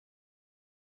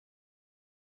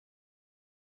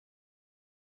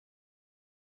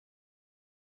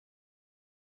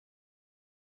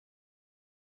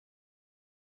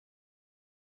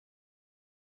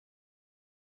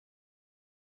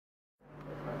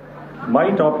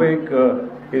My topic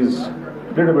is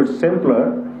a little bit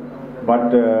simpler,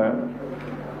 but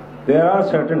there are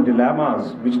certain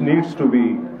dilemmas which needs to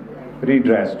be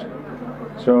redressed.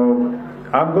 So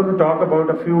I'm going to talk about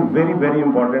a few very, very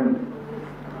important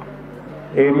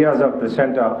areas of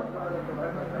placenta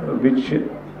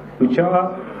which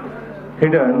are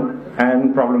hidden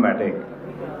and problematic.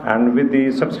 And with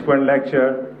the subsequent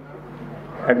lecture,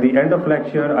 at the end of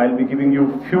lecture, I'll be giving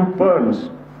you few pearls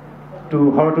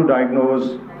to how to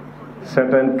diagnose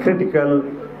certain critical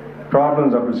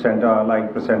problems of placenta,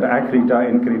 like placenta accreta,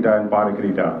 increta, and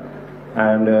paracreta.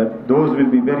 And those will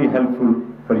be very helpful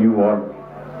for you all.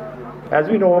 As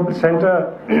we know,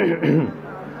 placenta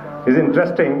is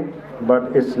interesting,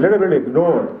 but it's a little bit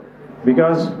ignored,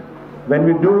 because when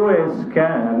we do a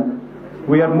scan,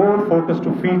 we are more focused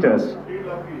to fetus,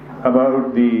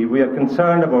 we are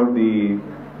concerned about the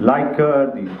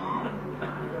liquor, the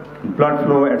blood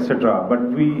flow, etc.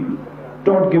 But we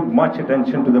don't give much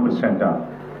attention to the placenta.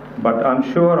 But I'm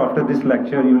sure after this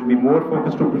lecture you will be more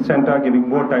focused to placenta, giving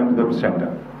more time to the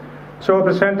placenta. So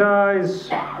placenta is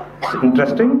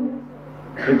interesting,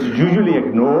 it's usually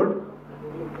ignored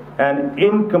and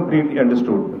incompletely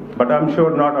understood, but I'm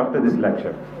sure not after this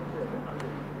lecture.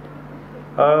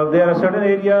 There are certain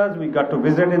areas we got to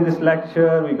visit in this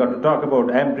lecture. We got to talk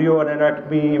about embryo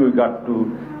anatomy, we got to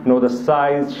know the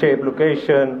size, shape,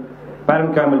 location,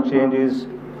 parenchymal changes,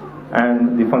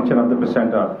 and the function of the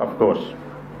placenta, of course.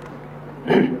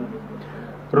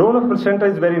 Role of placenta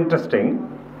is very interesting.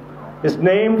 It's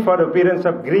named for the appearance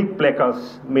of Greek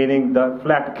plakos, meaning the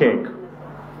flat cake.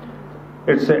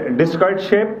 It's a discoid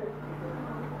shape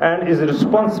and is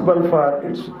responsible for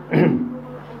its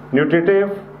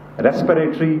nutritive,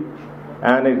 respiratory,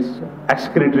 and its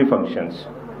excretory functions.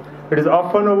 It is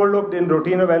often overlooked in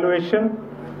routine evaluation.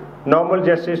 Normal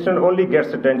gestation only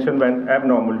gets attention when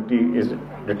abnormality is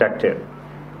detected.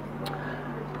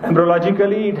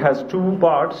 Embryologically, it has two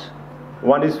parts.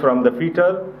 One is from the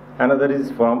fetal, another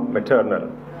is from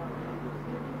maternal.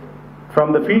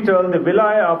 From the fetal, the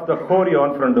villi of the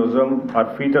chorion frondosum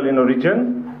are fetal in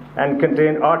origin and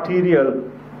contain arterial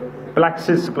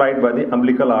plexus supplied by the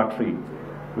umbilical artery,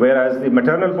 whereas the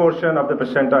maternal portion of the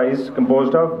placenta is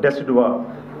composed of decidua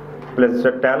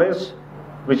placentalis,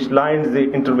 which lines the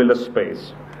intervillous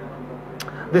space.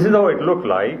 This is how it looked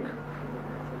like.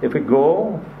 If we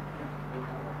go,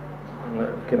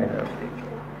 can I have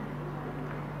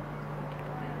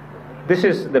this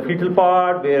is the fetal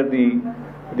part where the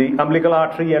umbilical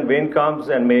artery and vein comes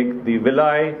and make the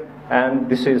villi, and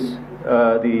this is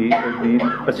the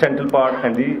placental part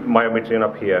and the myometrium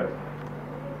up here.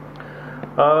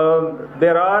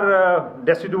 There are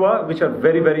decidua which are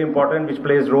very, very important, which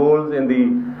plays roles in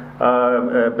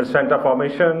the placenta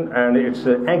formation and its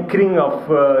anchoring of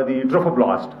the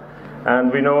trophoblast.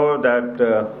 And we know that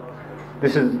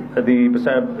this is the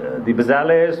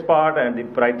basalis part and the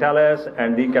parietalis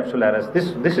and the capsularis.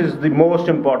 This is the most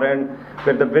important,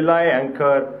 where the villi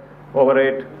anchor over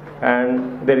it,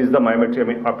 and there is the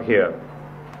myometrium up here.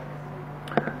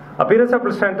 Appearance of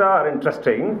placenta are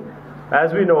interesting.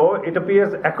 As we know, it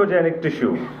appears echogenic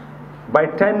tissue. By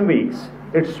 10 weeks,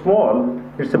 it's small,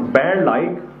 it's a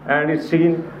band-like, and it's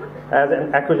seen as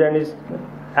an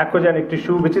echogenic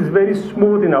tissue which is very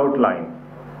smooth in outline.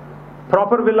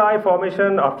 Proper villi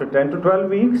formation after 10 to 12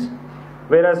 weeks,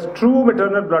 whereas true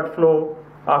maternal blood flow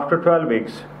after 12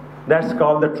 weeks. That's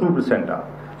called the true placenta.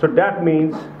 So that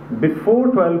means before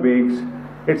 12 weeks,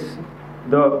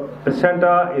 the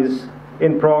placenta is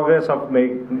in progress of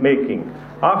making.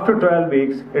 After 12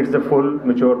 weeks, it's the full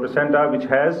mature placenta which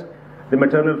has the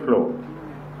maternal flow.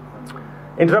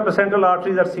 Intraplacental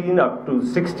arteries are seen up to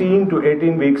 16 to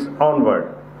 18 weeks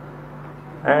onward.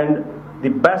 And the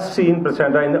best seen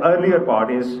placenta in the earlier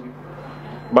part is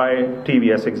by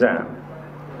TVS exam.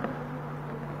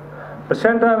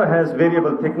 Placenta has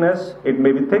variable thickness. It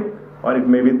may be thick or it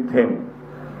may be thin.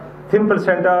 Thin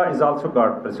placenta is also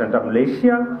called placenta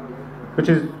malacia,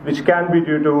 which can be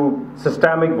due to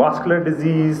systemic vascular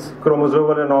disease,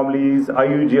 chromosomal anomalies,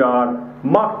 IUGR,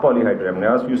 marked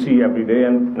polyhydramnios you see every day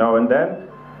and now and then,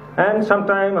 and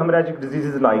sometimes hemorrhagic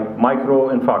diseases like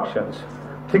microinfarctions.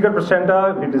 Thicker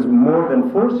placenta, if it is more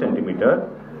than 4 centimeter,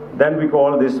 then we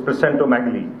call this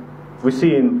placentomegaly. We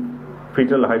see in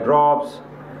fetal hydrops,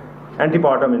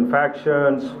 antepartum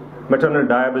infections, maternal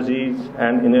diabetes,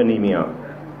 and in anemia.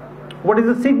 What is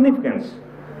the significance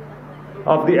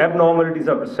of the abnormalities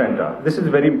of placenta? This is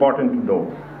very important to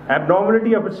know.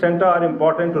 Abnormality of placenta are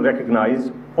important to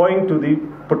recognize owing to the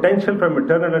potential for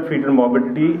maternal and fetal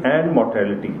morbidity and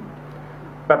mortality.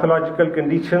 Pathological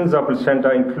conditions of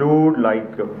placenta include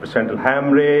like placental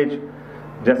hemorrhage,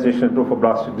 gestational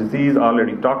trophoblastic disease,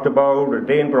 already talked about,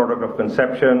 retained product of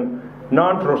conception,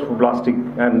 non-trophoblastic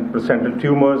and placental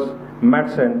tumors,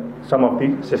 METs, and some of the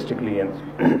cystic lesions.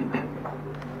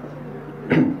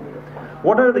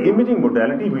 What are the imaging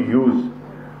modality we use?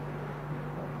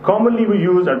 Commonly we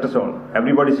use ultrasound.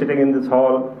 Everybody sitting in this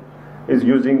hall is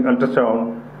using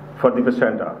ultrasound for the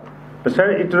placenta.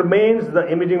 It remains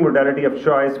the imaging modality of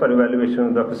choice for evaluation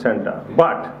of the placenta.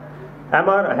 But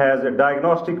MR has a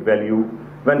diagnostic value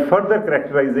when further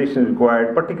characterization is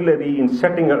required, particularly in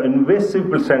setting of invasive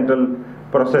placental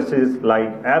processes like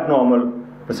abnormal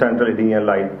placental edema,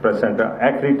 like placenta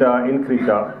accreta,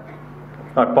 increta,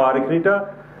 or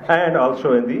paracreta, and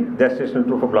also in the gestational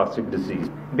trophoblastic disease.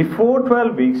 Before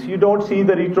 12 weeks, you don't see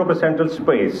the retroplacental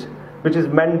space, which is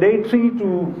mandatory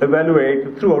to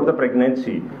evaluate throughout the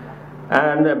pregnancy,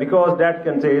 and because that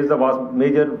contains the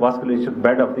major vasculature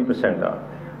bed of the placenta.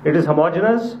 It is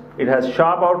homogeneous, it has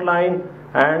sharp outline,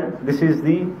 and this is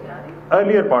the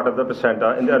earlier part of the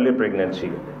placenta in the earlier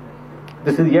pregnancy.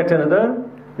 This is yet another.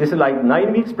 This is like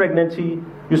 9 weeks pregnancy.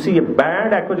 You see a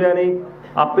band aquagenic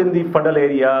up in the fundal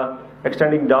area,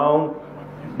 extending down,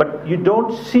 but you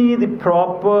don't see the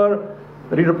proper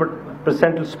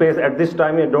retroplacental space at this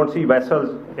time. You don't see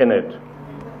vessels in it.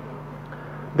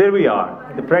 There we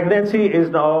are. The pregnancy is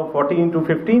now 14 to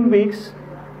 15 weeks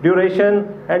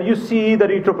duration, and you see the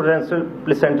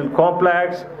retroplacental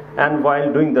complex, and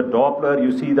while doing the Doppler,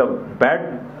 you see the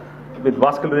bed with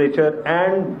vasculature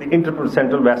and the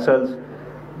interplacental vessels.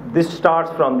 This starts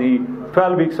from the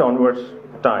 12 weeks onwards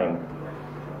time.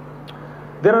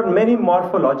 There are many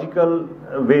morphological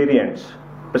variants.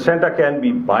 Placenta can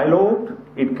be bilobed,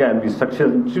 it can be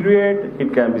succinate,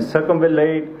 it can be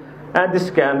circumvallate, and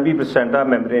this can be placenta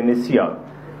membranacea.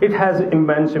 It has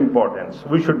immense importance,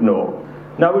 we should know.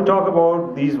 Now we talk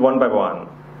about these one by one.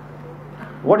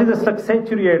 What is a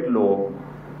succinate lobe?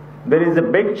 There is a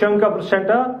big chunk of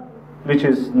placenta which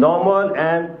is normal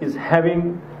and is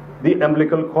having the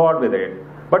umbilical cord with it.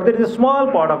 But there is a small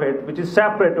part of it which is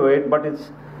separate to it, but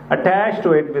it's attached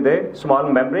to it with a small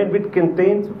membrane which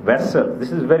contains vessels.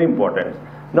 This is very important.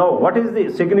 Now, what is the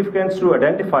significance to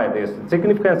identify this? The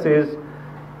significance is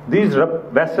these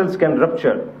vessels can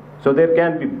rupture. So there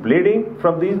can be bleeding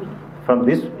from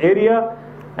this area,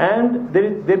 and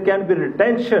there can be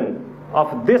retention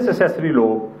of this accessory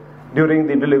lobe during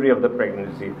the delivery of the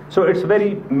pregnancy. So it's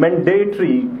very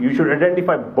mandatory. You should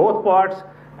identify both parts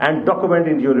and document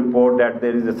in your report that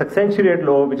there is a succinate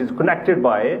lobe which is connected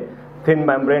by a thin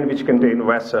membrane which contains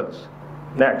vessels.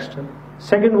 Next.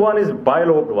 Second one is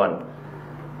bilobed one.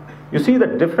 You see the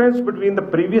difference between the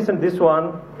previous and this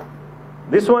one.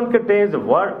 This one contains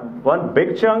one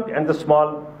big chunk and the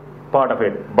small part of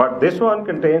it. But this one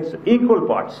contains equal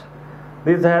parts.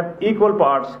 These have equal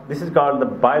parts. This is called the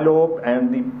bilobe,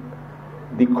 and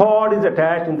the cord is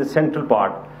attached in the central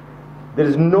part. There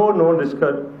is no known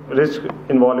risk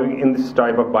involving in this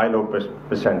type of bilobe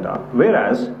placenta.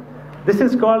 Whereas this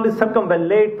is called the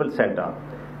circumvallate placenta.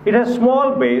 It has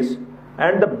small base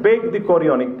and the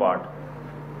chorionic part.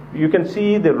 You can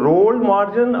see the rolled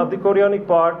margin of the chorionic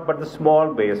part, but the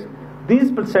small base.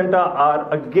 These placenta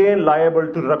are again liable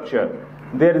to rupture.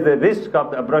 There is a risk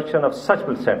of the abruption of such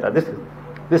placenta.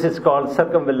 This is called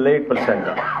circumvallate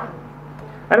placenta.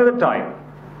 Another type.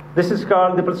 This is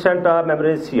called the placenta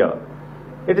membranacea.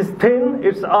 It is thin,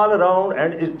 it's all around,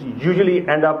 and it usually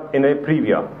ends up in a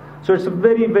previa. So it's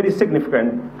very, very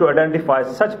significant to identify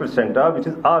such placenta, which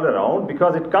is all around,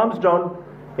 because it comes down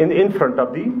in front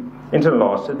of the internal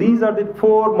os. So these are the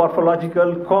four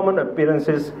morphological common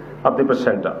appearances of the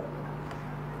placenta.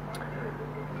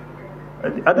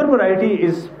 The other variety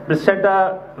is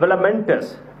placenta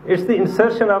velamentous. It's the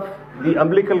insertion of the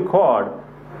umbilical cord.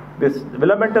 This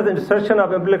velamentous insertion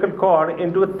of umbilical cord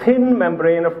into a thin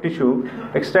membrane of tissue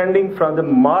extending from the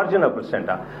margin of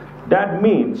placenta. That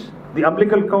means the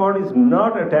umbilical cord is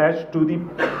not attached to the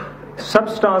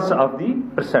substance of the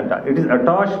placenta. It is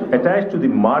attached to the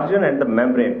margin and the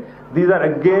membrane. These are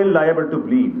again liable to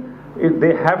bleed.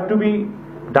 They have to be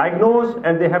diagnosed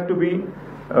and they have to be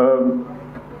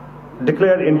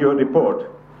declared in your report.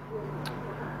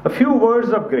 A few words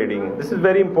of grading. This is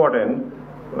very important.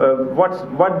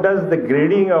 What does the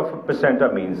grading of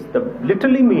placenta means?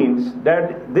 Literally means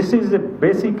that this is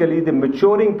basically the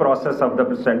maturing process of the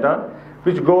placenta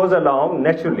which goes along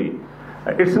naturally.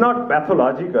 It's not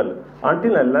pathological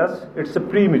until unless it's a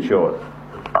premature.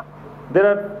 There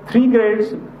are 3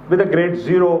 grades with a grade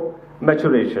 0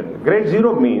 maturation. Grade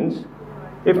 0 means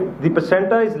if the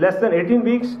placenta is less than 18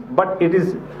 weeks, but it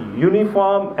is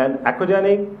uniform and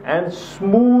aquagenic and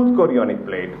smooth chorionic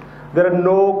plate. There are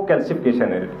no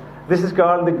calcification in it. This is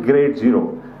called the grade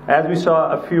 0. as we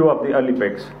saw a few of the early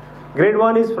pics. Grade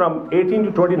 1 is from 18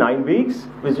 to 29 weeks,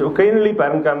 which is occasionally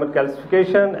parenchymal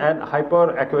calcification and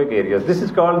hyperechoic areas. This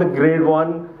is called the grade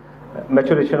 1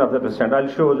 maturation of the placenta. I'll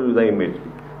show you the image.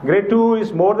 Grade 2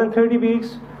 is more than 30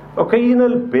 weeks.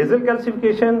 Occasional basal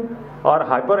calcification or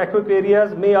hyperechoic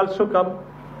areas may also come.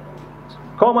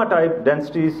 Comma type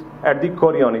densities at the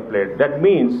chorionic plate. That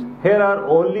means here are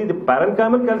only the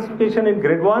parenchymal calcification in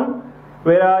grade 1,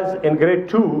 whereas in grade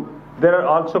 2 there are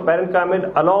also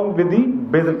parenchymal along with the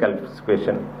basal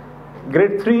calcification.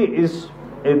 Grade 3 is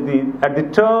at the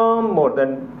term more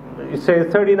than, it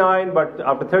says 39, but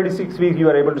after 36 weeks you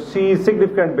are able to see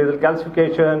significant basal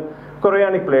calcification,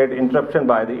 chorionic plate interruption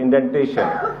by the indentation.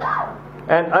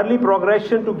 And early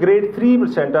progression to grade 3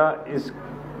 placenta is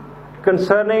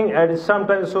concerning and is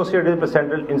sometimes associated with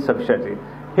placental insufficiency.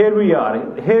 Here we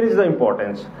are. Here is the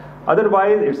importance.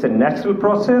 Otherwise, it's a natural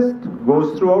process,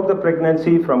 goes throughout the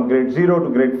pregnancy from grade 0 to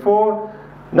grade 4,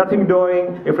 nothing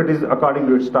doing if it is according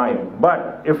to its time.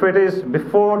 But if it is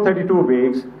before 32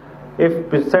 weeks, if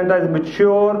placenta is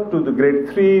mature to the grade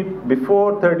 3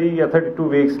 before 30 or 32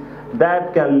 weeks,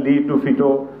 that can lead to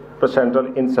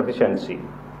fetal-placental insufficiency.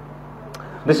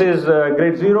 This is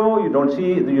grade 0,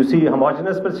 you see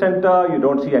homogeneous placenta, you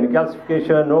don't see any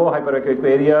calcification, no hyperechoic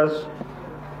areas.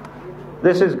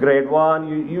 This is grade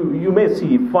 1, you may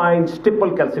see fine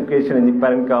stipple calcification in the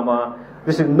parenchyma.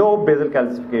 This is no basal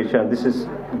calcification, this is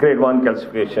grade 1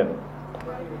 calcification.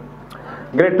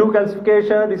 Grade 2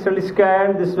 calcification, recently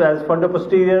scanned, this as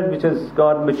fundoposterior, which has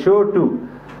got mature too,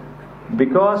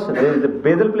 because there is the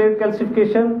basal plate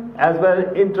calcification as well as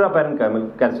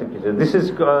intraparenchymal calcification. This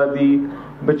is the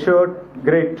mature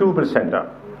grade 2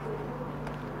 placenta.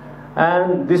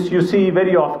 And this you see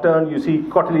very often, you see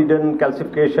cotyledon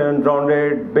calcification,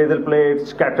 rounded, basal plate,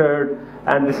 scattered,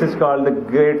 and this is called the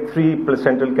grade 3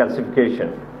 placental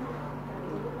calcification.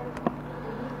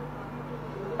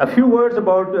 A few words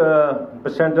about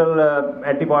placental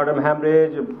antepartum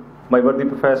hemorrhage. My worthy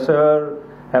professor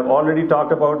have already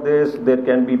talked about this. There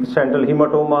can be placental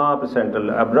hematoma, placental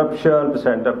abruption,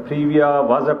 placenta previa,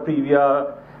 vasa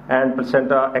previa, and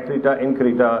placenta accreta,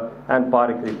 increta, and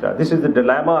paraccreta. This is the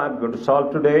dilemma I'm going to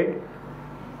solve today.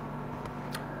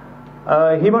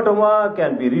 Hematoma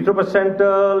can be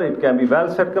retroplacental, it can be well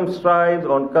circumscribed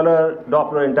on color,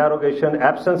 Doppler interrogation,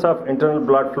 absence of internal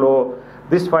blood flow.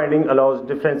 This finding allows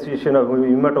differentiation of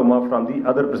hematoma from the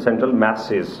other placental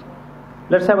masses.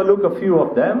 Let's have a look at a few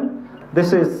of them.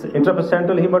 This is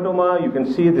intraplacental hematoma. You can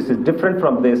see this is different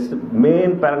from this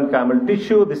main parenchymal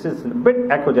tissue. This is a bit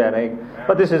echogenic,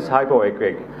 but this is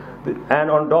hypoechoic.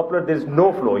 And on Doppler there is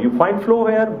no flow. You find flow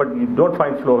here, but you don't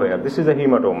find flow here. This is a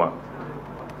hematoma.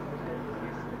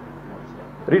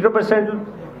 Retroplacental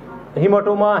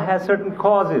hematoma has certain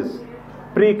causes.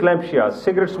 Preeclampsia,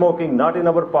 cigarette smoking, not in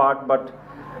our part, but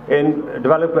in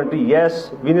developmentally, yes,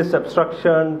 venous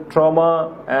obstruction,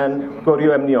 trauma, and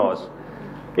chorioamnios.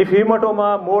 If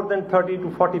hematoma more than 30 to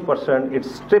 40%, it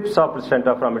strips off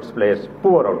placenta from its place.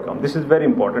 Poor outcome. This is very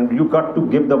important. You got to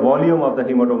give the volume of the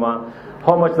hematoma,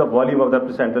 how much the volume of the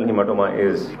placental hematoma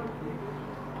is.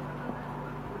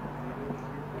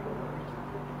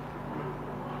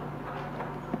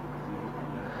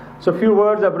 So few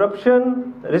words,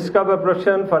 abruption, risk of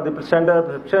abruption for the placenta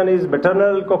abruption is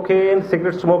maternal cocaine,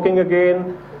 cigarette smoking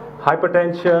again,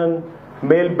 hypertension,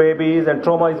 male babies, and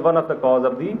trauma is one of the cause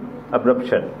of the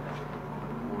abruption.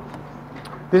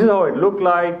 This is how it look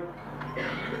like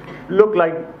look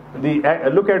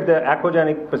at the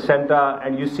echogenic placenta,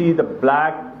 and you see the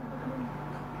black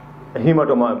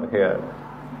hematoma here.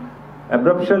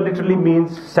 Abruption literally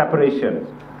means separation.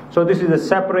 So this is a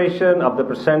separation of the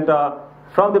placenta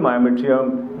from the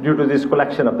myometrium due to this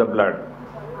collection of the blood.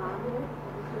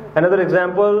 Another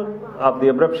example of the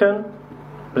abruption,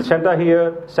 placenta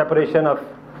here, separation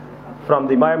from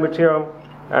the myometrium,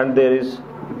 and there is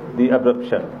the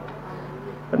abruption.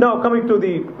 Now coming to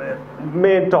the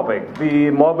main topic, the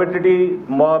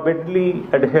morbidly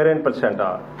adherent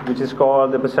placenta, which is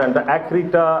called the placenta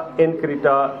accreta,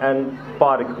 increta, and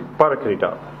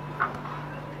paraccreta.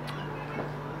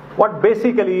 What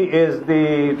basically is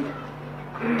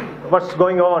what's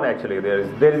going on actually? There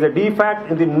is a defect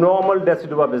in the normal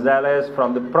decidua basalis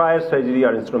from the prior surgery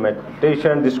or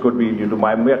instrumentation. This could be due to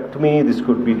myomectomy, this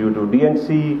could be due to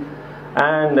DNC,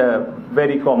 and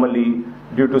very commonly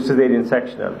due to cesarean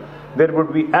sectional. There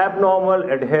would be abnormal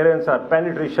adherence or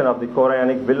penetration of the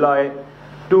chorionic villi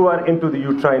to or into the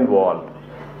uterine wall.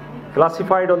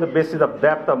 Classified on the basis of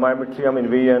depth of myometrium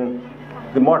invasion,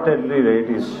 the mortality rate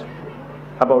is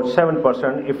about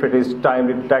 7% if it is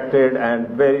timely detected and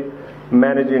very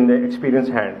managed in the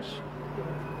experienced hands.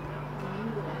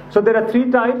 So there are three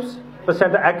types: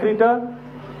 placenta accreta.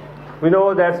 We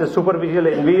know that's the superficial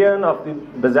invasion of the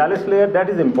basalis layer. That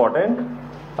is important.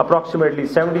 Approximately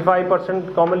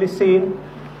 75% commonly seen.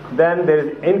 Then there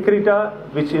is increta,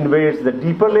 which invades the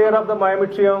deeper layer of the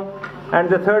myometrium. And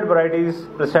the third variety is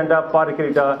placenta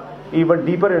paracreta, even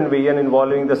deeper invasion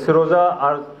involving the serosa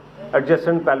or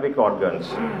adjacent pelvic organs.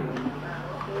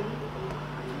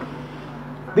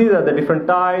 These are the different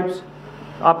types.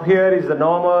 Up here is the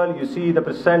normal. You see the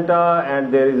placenta,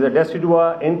 and there is a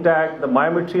decidua intact, the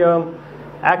myometrium.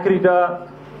 Accreta,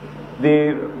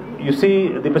 you see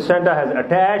the placenta has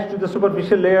attached to the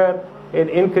superficial layer. In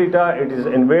increta, it is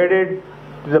invaded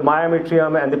to the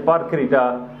myometrium, and the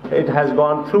paracreta, it has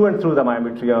gone through and through the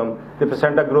myometrium. The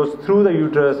placenta grows through the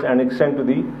uterus and extends to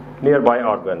the nearby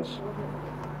organs.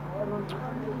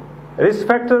 Risk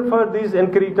factor for these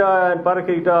increta and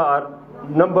paracreta are: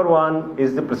 number one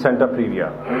is the placenta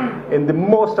previa. In the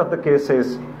most of the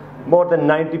cases, more than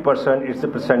 90%, it's the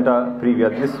placenta previa.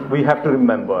 This we have to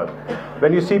remember.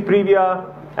 When you see previa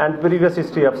and previous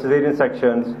history of cesarean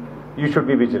sections, you should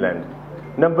be vigilant.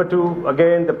 Number two,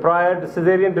 again, the prior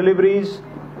cesarean deliveries,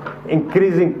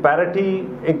 increasing parity,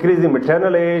 increasing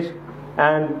maternal age,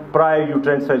 and prior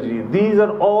uterine surgery. These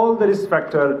are all the risk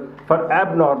factors for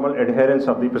abnormal adherence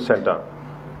of the placenta.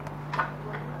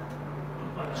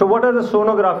 So what are the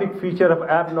sonographic features of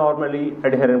abnormally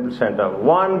adherent placenta?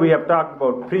 One, we have talked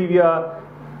about previa.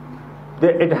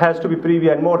 It has to be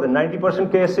previa in more than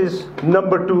 90% cases.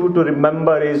 Number two to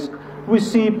remember is we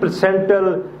see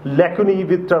placental lacunae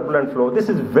with turbulent flow. This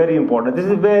is very important. This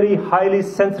is a very highly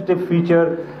sensitive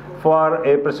feature for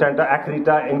a placenta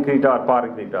accreta, increta, or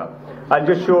paracreta. I'll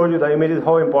just show you the images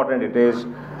how important it is,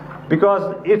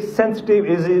 because its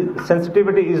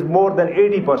sensitivity is more than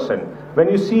 80%. When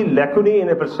you see lacunae in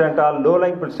a placenta,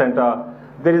 low-lying placenta,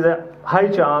 there is a high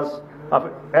chance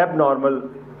of abnormal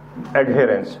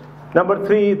adherence. Number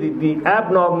three, the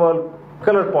abnormal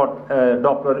color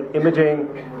Doppler imaging.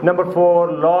 Number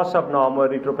four, loss of normal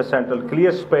retroplacental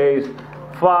clear space.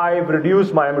 5,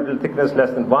 reduced myometrial thickness less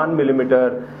than 1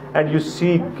 millimeter, and you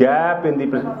see gap in the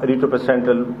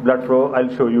retroplacental blood flow.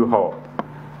 I'll show you how.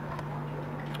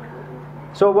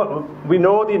 So we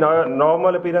know the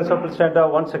normal appearance of placenta.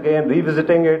 Once again,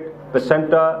 revisiting it: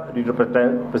 placenta,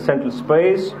 retroplacental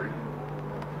space.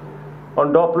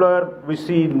 On Doppler, we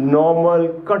see normal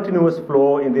continuous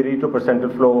flow in the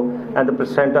retroplacental flow, and the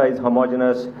placenta is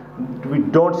homogeneous. We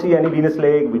don't see any venous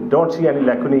leg, we don't see any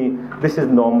lacunae. This is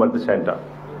normal placenta.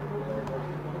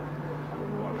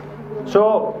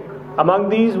 So among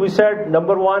these, we said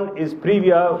number one is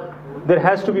previa. There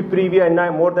has to be previa in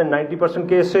more than 90%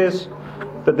 cases.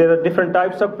 So there are different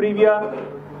types of previa.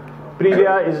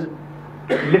 Previa is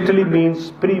literally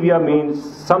means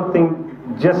something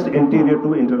just anterior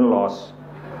to internal os.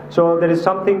 So there is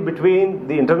something between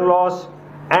the internal os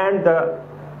and the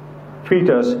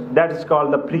fetus that is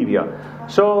called the previa.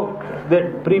 So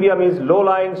the previa means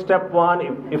low-lying. Step one,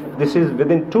 if this is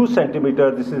within 2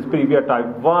 centimeters, this is previa type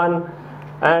 1,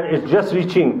 and it's just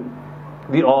reaching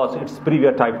the os, it's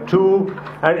previa type 2,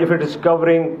 and if it is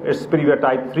covering, it's previa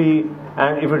type 3,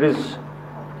 and if it is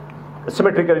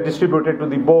symmetrically distributed to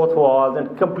the both walls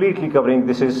and completely covering,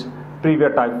 this is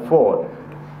previa type 4.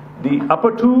 The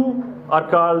upper two are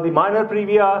called the minor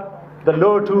previa, the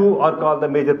lower two are called the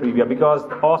major previa, because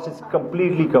the os is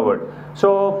completely covered.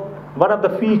 So one of the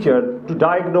features to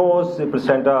diagnose the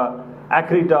placenta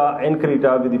accreta,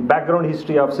 increta with the background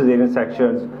history of cesarean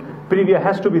sections, previa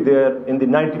has to be there in the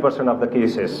 90% of the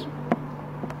cases.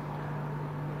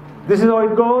 This is how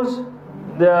it goes.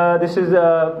 This is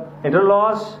the internal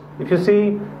os, if you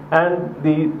see, and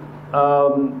the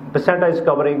placenta is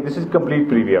covering. This is complete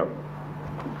previa.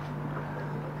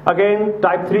 Again,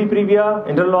 type 3 previa,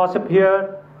 internal os up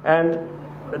here, and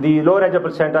the lower edge of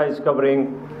placenta is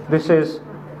covering. This is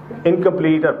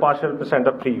incomplete or partial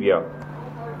placenta previa.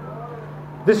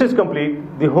 This is complete.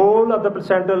 The whole of the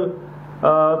placental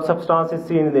substance is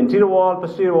seen in the anterior wall,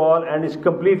 posterior wall, and is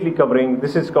completely covering.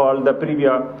 This is called the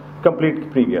previa, complete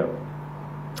previa.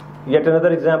 Yet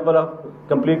another example of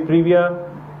complete previa.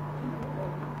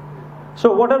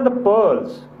 So what are the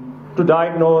pearls to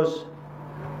diagnose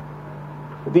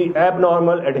the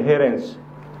abnormal adherence?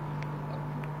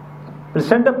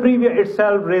 Placenta previa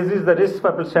itself raises the risk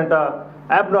for placenta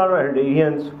abnormal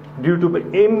adherence due to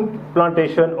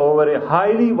implantation over a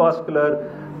highly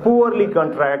vascular, poorly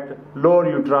contract lower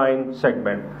uterine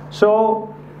segment.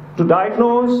 So to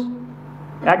diagnose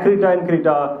accreta,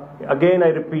 increta, again I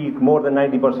repeat, more than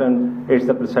 90% it's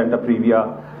the placenta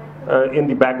previa in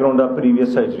the background of previous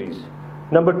surgeries.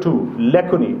 Number 2,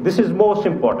 lacunae. This is most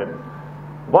important.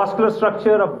 Vascular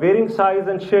structure of varying size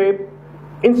and shape,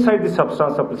 inside the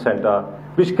substance of placenta,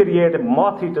 which create a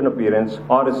moth-eaten appearance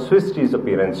or a Swiss cheese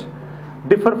appearance,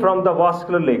 differ from the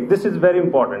vascular lake. This is very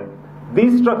important.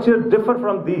 These structures differ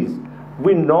from these.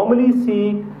 We normally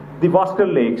see the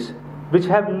vascular lakes which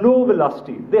have low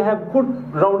velocity. They have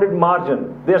good rounded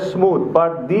margin. They are smooth,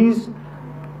 but these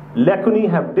lacunae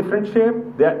have different shape.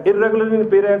 They are irregular in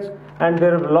appearance, and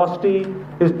their velocity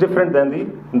is different than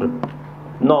the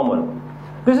normal.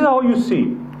 This is how you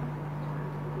see.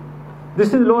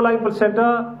 This is low-lying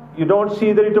placenta. You don't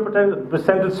see the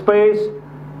retroplacental space.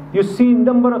 You see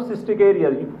number of cystic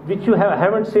areas which you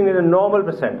haven't seen in a normal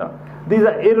placenta. These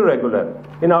are irregular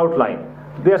in outline.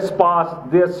 They are sparse.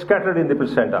 They are scattered in the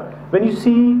placenta. When you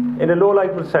see in a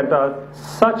low-lying placenta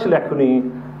such lacunae,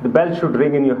 the bell should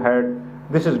ring in your head.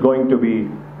 This is going to be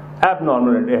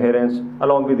abnormal adherence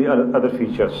along with the other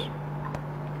features.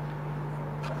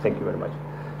 Thank you very much.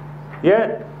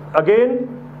 Yeah, again,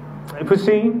 if you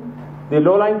see the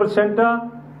low-lying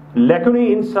placenta,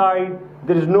 lacunae inside,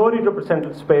 there is no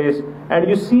retroplacental space, and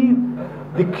you see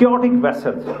the chaotic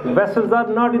vessels. The vessels are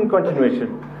not in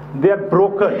continuation. They are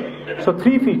broken. So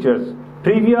three features: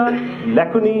 previa,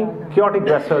 lacunae, chaotic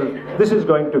vessel. This is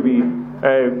going to be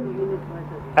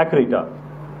Acarita.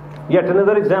 Yet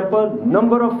another example,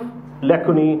 number of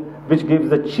lacunae, which gives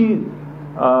the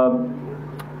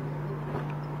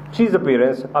cheese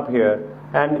appearance up here,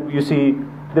 and you see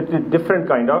the different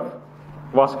kind of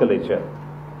vasculature.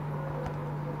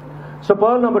 So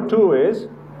pearl number 2 is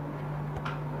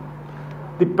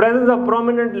the presence of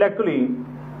prominent lacunae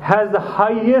has the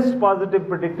highest positive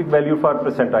predictive value for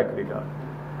placenta acarita.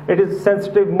 It is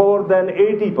sensitive more than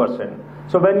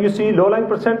 80%. So when you see low-lying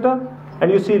placenta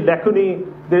and you see lacunae,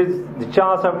 there is the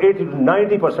chance of 80 to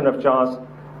 90% of chance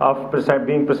of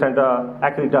being placenta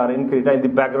acarita or incarita in the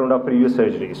background of previous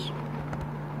surgeries.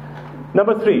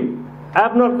 Number 3,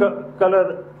 abnormal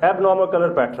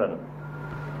color pattern.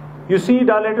 You see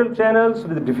dilateral channels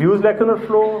with diffuse lacunar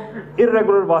flow,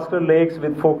 irregular vascular lakes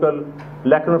with focal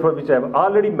lacunar flow, which I have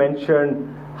already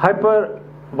mentioned,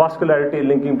 hypervascularity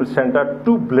linking placenta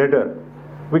to bladder.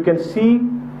 We can see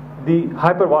the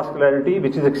hypervascularity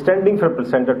which is extending from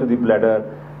placenta to the bladder,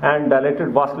 and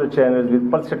dilated vascular channels with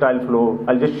pulsatile flow.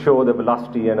 I'll just show the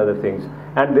velocity and other things.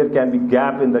 And there can be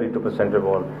gap in the retroplacental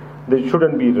wall. They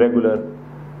shouldn't be regular.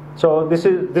 So this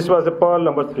was the pearl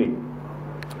number 3.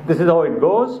 This is how it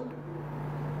goes.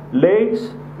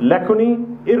 Lakes, lacunae,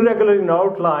 irregular in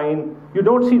outline. You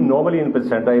don't see normally in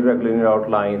placenta irregular in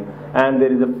outline, and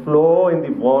there is a flow in the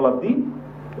wall of the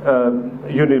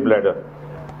urinary bladder.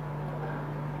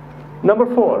 Number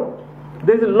 4,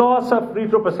 there is a loss of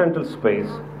retroplacental space.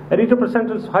 A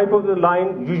retroplacental hypothetical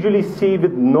line usually see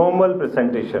with normal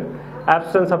presentation.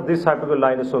 Absence of this hypothetical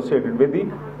line associated with the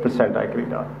placenta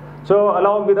acarita. So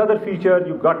along with other features,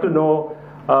 you got to know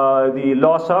the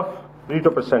loss of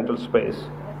retroplacental space.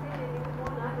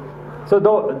 So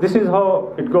this is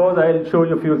how it goes. I'll show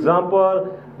you a few examples.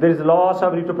 There is loss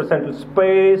of retroplacental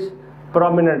space,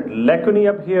 prominent lacunae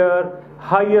up here,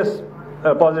 highest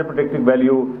positive predictive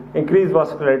value, increased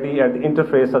vascularity at the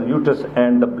interface of uterus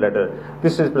and the bladder.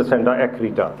 This is placenta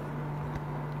acarita.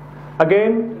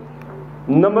 Again,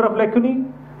 number of lacunae,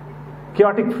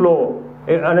 chaotic flow,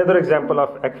 another example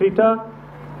of acarita,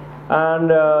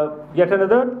 and yet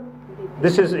another.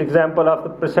 This is example of the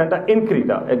placenta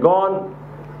incarita,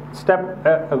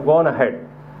 gone ahead.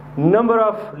 Number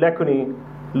of lacunae,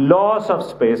 loss of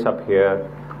space up here,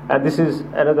 and this is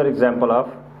another example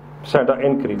of placenta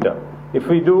incarita. If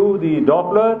we do the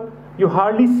Doppler, you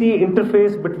hardly see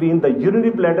interface between the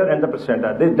urinary bladder and the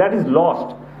placenta. That is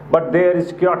lost, but there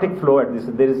is chaotic flow at this.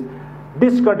 There is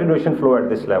discontinuation flow at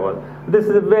this level. This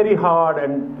is a very hard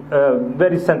and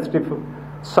very sensitive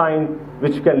sign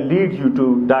which can lead you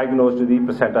to diagnose the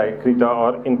placenta acarita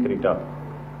or incarita.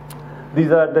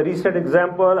 These are the recent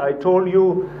example. I told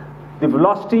you the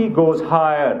velocity goes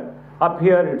higher. Up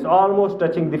here it's almost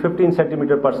touching the 15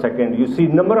 centimeter per second. You see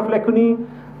number of lacunae,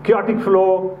 chaotic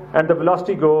flow, and the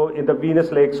velocity go in the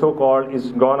venous lake so-called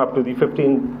is gone up to the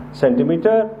 15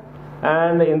 centimeter.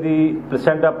 And in the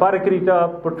placenta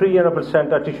paracarita, protrusion of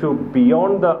placenta tissue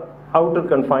beyond the outer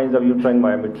confines of uterine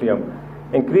myometrium.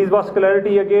 Increased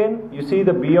vascularity again, you see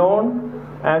the beyond,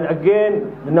 and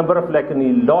again the number of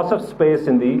lacunae, loss of space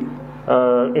in the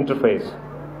interface.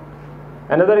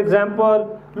 Another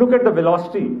example, look at the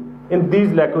velocity in these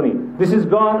lacunae. This is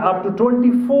gone up to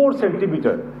 24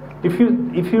 centimeter. If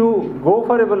you go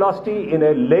for a velocity in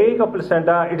a lake of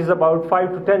placenta, it is about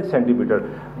 5 to 10 centimeter.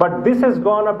 But this has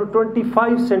gone up to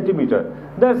 25 centimeter.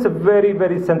 That's a very,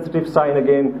 very sensitive sign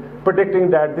again,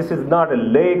 predicting that this is not a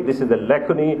lake, this is a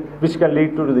lacunae, which can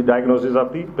lead to the diagnosis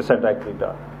of the placenta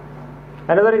acarita.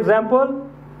 Another example,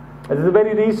 This is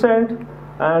very recent,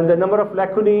 and the number of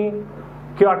lacunae,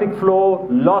 chaotic flow,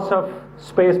 loss of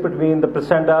space between the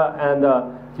placenta and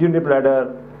the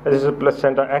unibladder. This is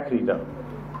placenta accreta.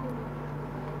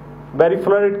 Very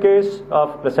florid case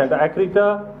of placenta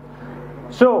accreta.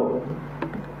 So,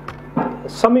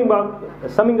 summing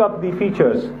up the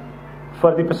features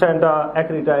for the placenta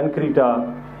accreta and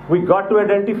creta, we got to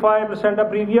identify placenta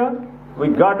previa, we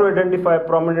got to identify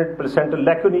prominent placental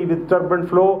lacunae with turbulent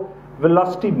flow,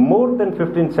 velocity more than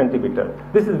 15 centimeter.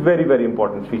 This is very, very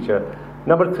important feature.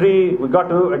 Number 3, we got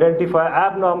to identify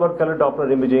abnormal color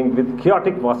Doppler imaging with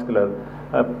chaotic vascular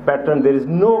pattern. There is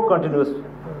no continuous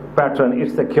pattern,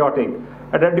 it's a chaotic.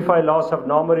 Identify loss of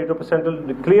normal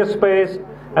retroplacental clear space,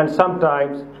 and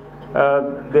sometimes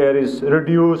there is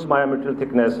reduced myometrial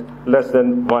thickness less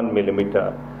than 1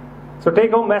 millimeter. So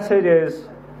take home message is,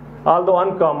 although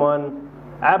uncommon,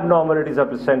 abnormalities of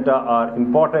placenta are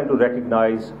important to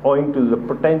recognize owing to the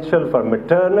potential for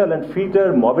maternal and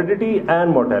fetal morbidity and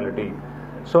mortality.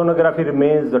 Sonography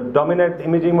remains the dominant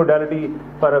imaging modality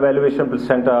for evaluation of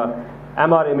placenta.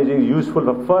 MR imaging is useful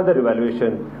for further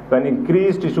evaluation when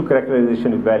increased tissue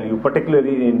characterization is valued,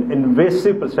 particularly in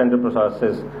invasive placental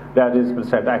processes, that is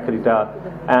placenta accreta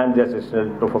and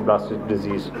gestational trophoblastic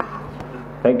disease.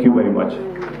 Thank you very much.